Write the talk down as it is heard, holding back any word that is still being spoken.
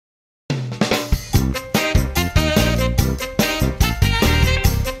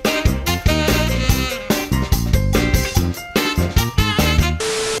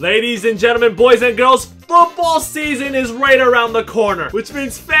Ladies and gentlemen, boys and girls, football season is right around the corner, which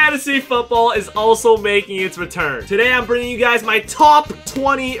means fantasy football is also making its return. Today, I'm bringing you guys my top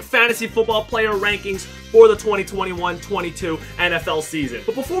 20 fantasy football player rankings for the 2021-22 NFL season.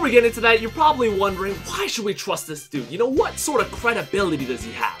 But before we get into that, you're probably wondering, why should we trust this dude? You know, what sort of credibility does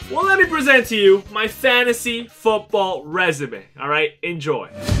he have? Well, let me present to you my fantasy football resume. All right,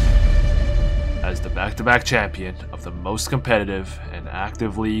 enjoy. As the back-to-back champion of the most competitive and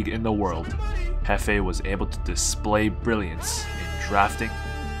active league in the world, Jefe was able to display brilliance in drafting,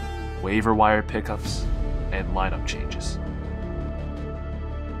 waiver wire pickups, and lineup changes.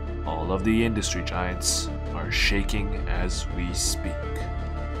 All of the industry giants are shaking as we speak.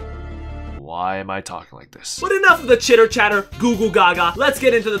 Why am I talking like this? But enough of the chitter chatter, goo goo gaga. Let's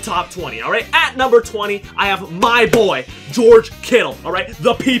get into the top 20, all right? At number 20, I have my boy, George Kittle, all right?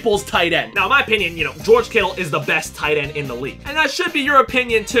 The people's tight end. Now, in my opinion, you know, George Kittle is the best tight end in the league. And that should be your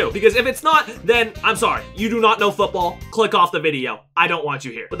opinion too, because if it's not, then I'm sorry. You do not know football. Click off the video. I don't want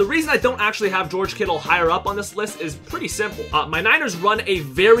you here. But the reason I don't actually have George Kittle higher up on this list is pretty simple. My Niners run a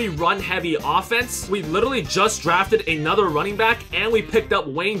very run-heavy offense. We literally just drafted another running back, and we picked up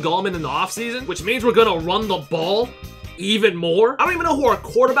Wayne Gallman in the offseason, which means we're gonna run the ball even more. I don't even know who our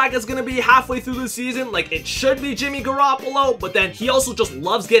quarterback is going to be halfway through the season. Like, it should be Jimmy Garoppolo, but then he also just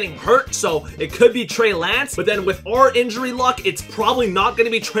loves getting hurt, so it could be Trey Lance. But then with our injury luck, it's probably not going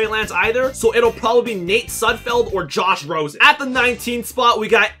to be Trey Lance either, so it'll probably be Nate Sudfeld or Josh Rosen. At the 19th spot, we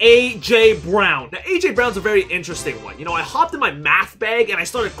got A.J. Brown. Now, A.J. Brown's a very interesting one. You know, I hopped in my math bag and I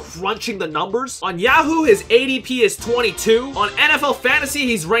started crunching the numbers. On Yahoo, his ADP is 22. On NFL Fantasy,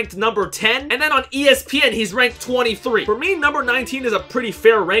 he's ranked number 10. And then on ESPN, he's ranked 23. For me, number 19 is a pretty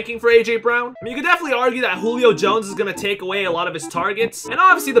fair ranking for A.J. Brown. I mean, you could definitely argue that Julio Jones is going to take away a lot of his targets. And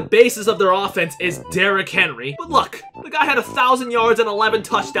obviously, the basis of their offense is Derrick Henry. But look, the guy had 1,000 yards and 11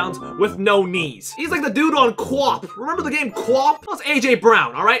 touchdowns with no knees. He's like the dude on Quap. Remember the game Quap? That's A.J.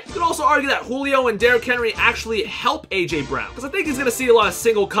 Brown, all right? You could also argue that Julio and Derrick Henry actually help A.J. Brown, because I think he's going to see a lot of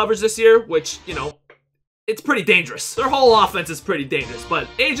single coverage this year, which, you know, it's pretty dangerous. Their whole offense is pretty dangerous, but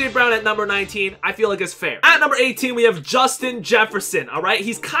A.J. Brown at number 19, I feel like is fair. At number 18, we have Justin Jefferson, all right?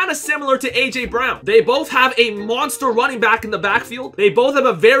 He's kind of similar to A.J. Brown. They both have a monster running back in the backfield. They both have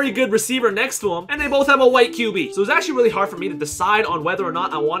a very good receiver next to him, and they both have a white QB. So it's actually really hard for me to decide on whether or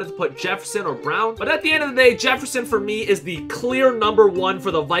not I wanted to put Jefferson or Brown. But at the end of the day, Jefferson for me is the clear number 1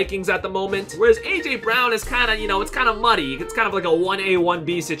 for the Vikings at the moment, whereas A.J. Brown is kind of, you know, it's kind of muddy. It's kind of like a 1A,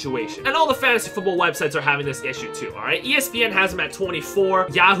 1B situation. And all the fantasy football websites are having this issue too, all right? ESPN has him at 24,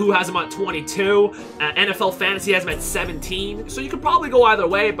 Yahoo has him at 22, NFL Fantasy has him at 17, so you could probably go either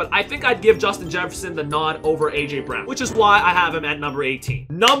way, but I think I'd give Justin Jefferson the nod over A.J. Brown, which is why I have him at number 18.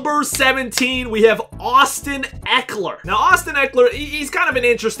 Number 17, we have Austin Eckler. Now, Austin Eckler, he's kind of an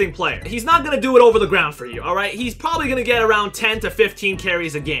interesting player. He's not going to do it over the ground for you, all right? He's probably going to get around 10 to 15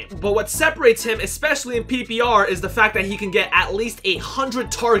 carries a game, but what separates him, especially in PPR, is the fact that he can get at least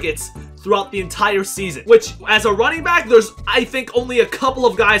 100 targets throughout the entire season, which as a running back, there's, I think, only a couple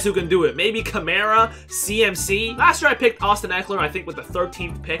of guys who can do it. Maybe Kamara, CMC. Last year, I picked Austin Eckler, I think, with the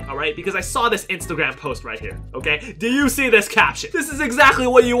 13th pick, all right? Because I saw this Instagram post right here, okay? Do you see this caption? This is exactly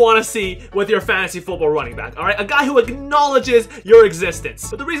what you want to see with your fantasy football running back, all right? A guy who acknowledges your existence.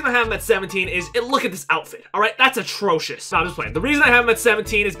 But the reason I have him at 17 is, look at this outfit, all right? That's atrocious. No, I'm just playing. The reason I have him at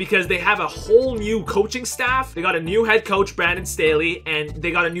 17 is because they have a whole new coaching staff. They got a new head coach, Brandon Staley, and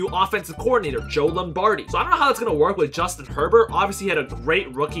they got a new offensive coordinator, Joe Lombardi. So I don't know how that's going to work with Justin Herbert. Obviously, he had a great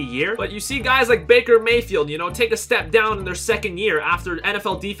rookie year, but you see guys like Baker Mayfield, you know, take a step down in their second year after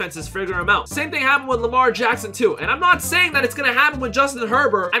NFL defenses figure him out. Same thing happened with Lamar Jackson too. And I'm not saying that it's going to happen with Justin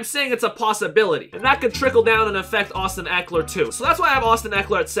Herbert. I'm saying it's a possibility. And that could trickle down and affect Austin Eckler too. So that's why I have Austin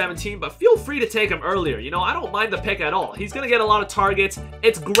Eckler at 17, but feel free to take him earlier. You know, I don't mind the pick at all. He's going to get a lot of targets.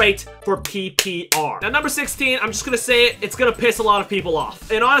 It's great for PPR. Now, number 16, I'm just going to say it. It's going to piss a lot of people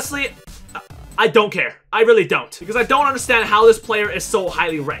off. And honestly, I don't care. I really don't, because I don't understand how this player is so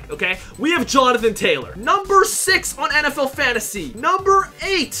highly ranked, okay? We have Jonathan Taylor, number 6 on NFL Fantasy, number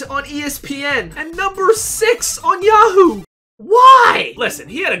 8 on ESPN, and number 6 on Yahoo. Why? Listen,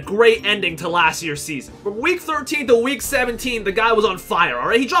 he had a great ending to last year's season. From week 13 to week 17, the guy was on fire, all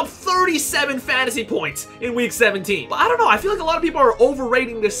right? He dropped 37 fantasy points in week 17. But I don't know, I feel like a lot of people are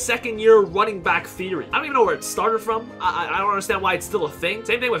overrating this second-year running back theory. I don't even know where it started from. I don't understand why it's still a thing.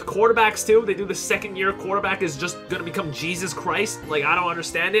 Same thing with quarterbacks, too. They do the second-year quarterback is just gonna become Jesus Christ. Like, I don't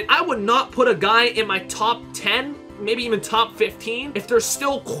understand it. I would not put a guy in my top 10 maybe even top 15 if there's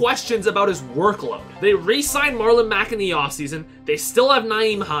still questions about his workload. They re-signed Marlon Mack in the offseason. They still have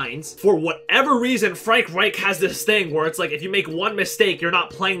Nyheim Hines. For whatever reason, Frank Reich has this thing where it's like if you make one mistake, you're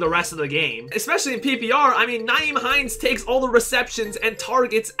not playing the rest of the game. Especially in PPR, I mean, Nyheim Hines takes all the receptions and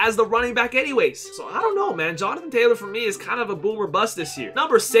targets as the running back anyways. So I don't know, man. Jonathan Taylor for me is kind of a boomer bust this year.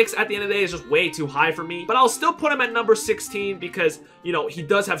 Number 6 at the end of the day is just way too high for me, but I'll still put him at number 16 because, you know, he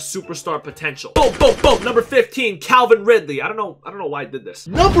does have superstar potential. Boom, boom, boom. Number 15, Calvin Ridley. I don't know why I did this.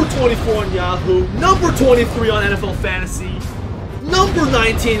 Number 24 on Yahoo. Number 23 on NFL Fantasy. Number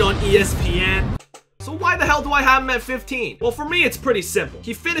 19 on ESPN. So why the hell do I have him at 15? Well, for me, it's pretty simple.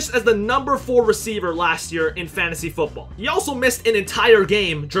 He finished as the number 4 receiver last year in fantasy football. He also missed an entire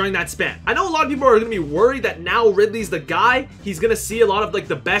game during that span. I know a lot of people are going to be worried that now Ridley's the guy. He's going to see a lot of like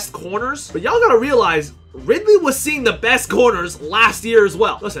the best corners. But y'all got to realize Ridley was seeing the best corners last year as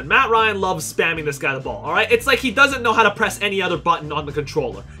well. Listen, Matt Ryan loves spamming this guy the ball, all right? It's like he doesn't know how to press any other button on the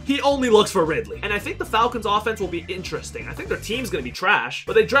controller. He only looks for Ridley. And I think the Falcons offense will be interesting. I think their team's going to be trash,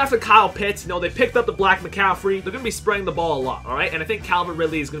 but they drafted Kyle Pitts. You know, they picked up the Black McCaffrey. They're going to be spraying the ball a lot, all right? And I think Calvin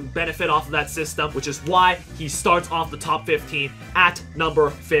Ridley is going to benefit off of that system, which is why he starts off the top 15 at number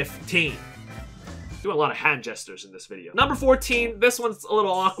 15. Doing a lot of hand gestures in this video. Number 14, this one's a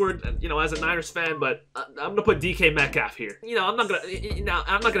little awkward, you know, as a Niners fan, but I'm gonna put DK Metcalf here. You know, I'm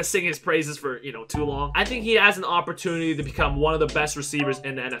not gonna sing his praises for, you know, too long. I think he has an opportunity to become one of the best receivers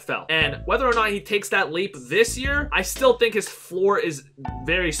in the NFL. And whether or not he takes that leap this year, I still think his floor is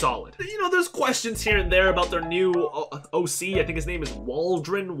very solid. You know, there's questions here and there about their new OC. I think his name is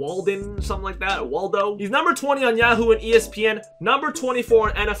Walden, something like that, Waldo. He's number 20 on Yahoo and ESPN, number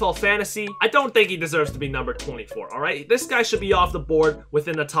 24 on NFL Fantasy. I don't think he deserves to be number 24, all right? This guy should be off the board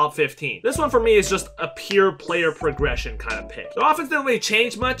within the top 15. This one for me is just a pure player progression kind of pick. The offense didn't really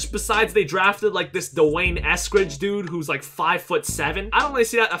change much besides they drafted like this Dwayne Eskridge dude who's like 5'7". I don't really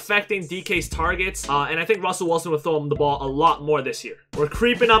see that affecting DK's targets, and I think Russell Wilson will throw him the ball a lot more this year. We're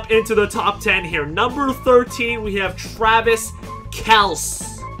creeping up into the top 10 here. Number 13, we have Travis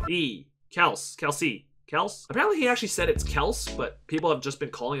Kelce. Kels? Apparently he actually said it's Kels, but people have just been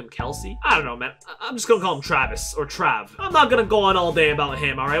calling him Kelsey. I don't know, man. I'm just gonna call him Travis, or Trav. I'm not gonna go on all day about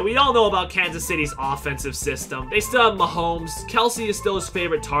him, alright? We all know about Kansas City's offensive system. They still have Mahomes. Kelsey is still his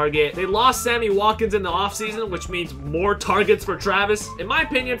favorite target. They lost Sammy Watkins in the offseason, which means more targets for Travis. In my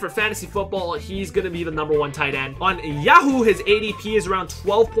opinion, for fantasy football, he's gonna be the number 1 tight end. On Yahoo, his ADP is around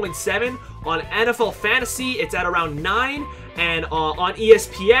 12.7. On NFL Fantasy, it's at around 9. And on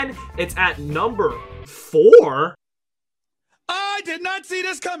ESPN, it's at number 4. I did not see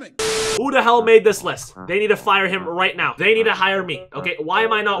this coming. Who the hell made this list? They need to fire him right now. They need to hire me, okay? Why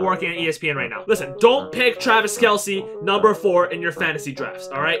am I not working at ESPN right now? Listen, don't pick Travis Kelce number 4 in your fantasy drafts,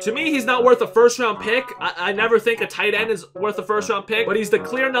 all right? To me, he's not worth a first-round pick. I never think a tight end is worth a first-round pick, but he's the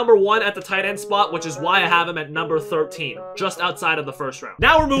clear number 1 at the tight end spot, which is why I have him at number 13, just outside of the first round.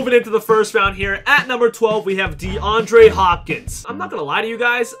 Now we're moving into the first round here. At number 12, we have DeAndre Hopkins. I'm not gonna lie to you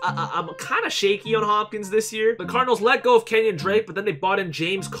guys. I'm kind of shaky on Hopkins this year. The Cardinals let go of Kenyon Drake, but then they bought in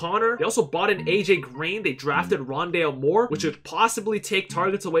James Conner. They also bought in AJ Green. They drafted Rondale Moore, which would possibly take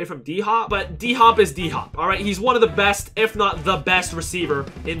targets away from D-Hop. But D-Hop is D-Hop, all right? He's one of the best, if not the best receiver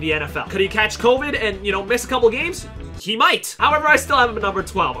in the NFL. Could he catch COVID and, you know, miss a couple games? He might. However, I still have him at number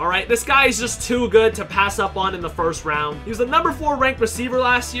 12, all right? This guy is just too good to pass up on in the first round. He was the number 4 ranked receiver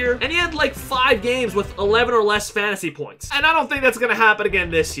last year, and he had like 5 games with 11 or less fantasy points. And I don't think that's gonna happen again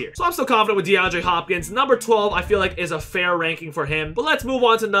this year. So I'm still confident with DeAndre Hopkins. Number 12, I feel like, is a fair ranking for him. But let's move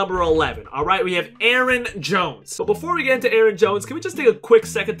on to number 11, all right? We have Aaron Jones. But before we get into Aaron Jones, can we just take a quick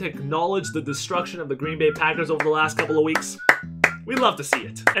second to acknowledge the destruction of the Green Bay Packers over the last couple of weeks? We'd love to see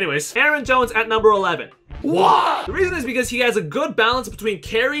it. Anyways, Aaron Jones at number 11. What? The reason is because he has a good balance between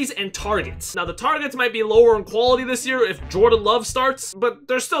carries and targets. Now, the targets might be lower in quality this year if Jordan Love starts, but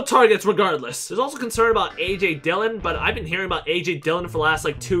they're still targets regardless. There's also concern about A.J. Dillon, but I've been hearing about A.J. Dillon for the last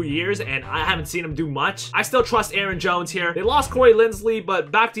like 2 years, and I haven't seen him do much. I still trust Aaron Jones here. They lost Corey Linsley,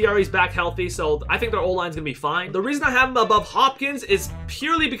 but Bakhtiari's back healthy, so I think their O-line's gonna be fine. The reason I have him above Hopkins is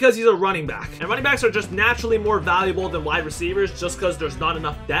purely because he's a running back, and running backs are just naturally more valuable than wide receivers just because there's not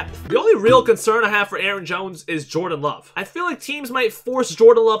enough depth. The only real concern I have for Aaron Jones is Jordan Love. I feel like teams might force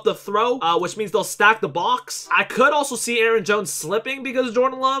Jordan Love to throw, which means they'll stack the box. I could also see Aaron Jones slipping because of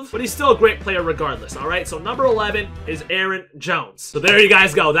Jordan Love, but he's still a great player regardless, all right? So number 11 is Aaron Jones. So there you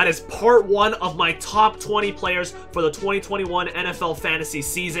guys go. That is part 1 of my top 20 players for the 2021 NFL fantasy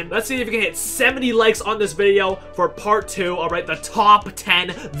season. Let's see if we can hit 70 likes on this video for part 2, all right? The top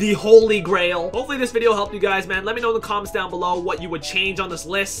 10, the holy grail. Hopefully this video helped you guys, man. Let me know in the comments down below what you would change on this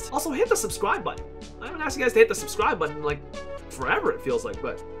list. Also, hit the subscribe button. I haven't been asking you guys to hit the subscribe button like forever, it feels like,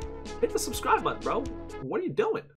 but hit the subscribe button, bro. What are you doing?